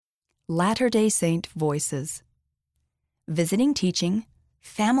Latter-day Saint Voices, Visiting Teaching,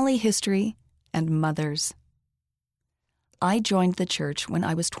 Family History, and Mothers. I joined the church when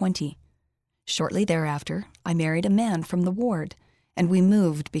I was 20. Shortly thereafter, I married a man from the ward, and we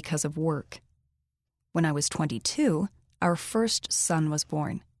moved because of work. When I was 22, our first son was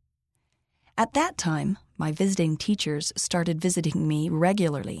born. At that time, my visiting teachers started visiting me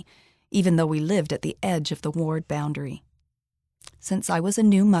regularly, even though we lived at the edge of the ward boundary. Since I was a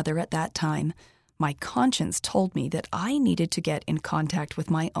new mother at that time, my conscience told me that I needed to get in contact with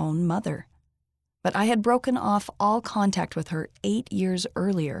my own mother. But I had broken off all contact with her 8 years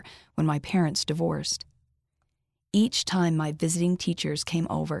earlier when my parents divorced. Each time my visiting teachers came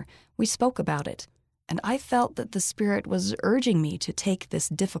over, we spoke about it, and I felt that the Spirit was urging me to take this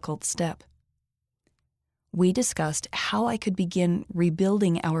difficult step. We discussed how I could begin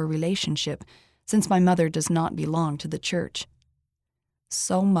rebuilding our relationship since my mother does not belong to the church.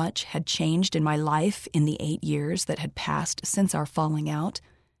 So much had changed in my life in the 8 years that had passed since our falling out.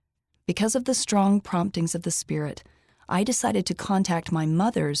 Because of the strong promptings of the Spirit, I decided to contact my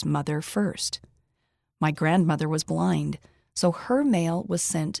mother's mother first. My grandmother was blind, so her mail was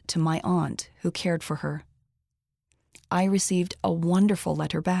sent to my aunt, who cared for her. I received a wonderful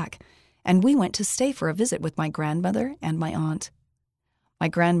letter back, and we went to stay for a visit with my grandmother and my aunt. My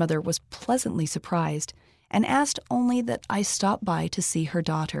grandmother was pleasantly surprised and asked only that I stop by to see her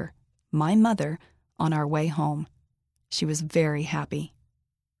daughter, my mother, on our way home. She was very happy.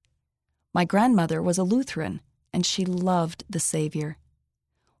 My grandmother was a Lutheran, and she loved the Savior.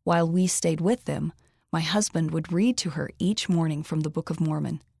 While we stayed with them, my husband would read to her each morning from the Book of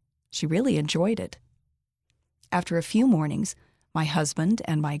Mormon. She really enjoyed it. After a few mornings, my husband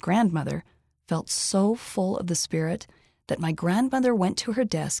and my grandmother felt so full of the Spirit that my grandmother went to her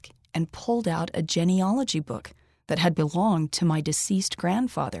desk and pulled out a genealogy book that had belonged to my deceased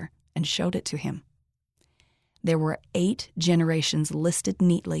grandfather and showed it to him. There were 8 generations listed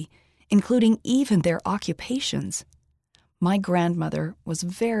neatly, including even their occupations. My grandmother was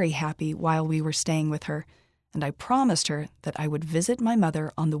very happy while we were staying with her, and I promised her that I would visit my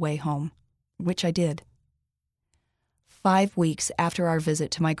mother on the way home, which I did. 5 weeks after our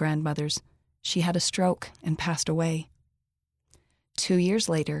visit to my grandmother's, she had a stroke and passed away. 2 years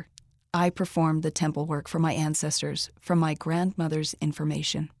later, I performed the temple work for my ancestors from my grandmother's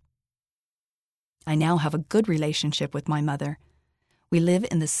information. I now have a good relationship with my mother. We live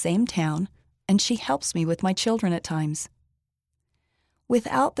in the same town, and she helps me with my children at times.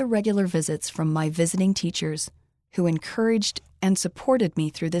 Without the regular visits from my visiting teachers, who encouraged and supported me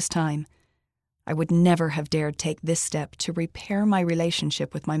through this time, I would never have dared take this step to repair my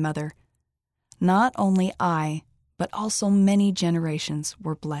relationship with my mother. Not only I, but also many generations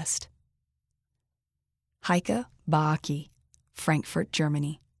were blessed. Heike Baaki, Frankfurt,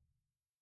 Germany.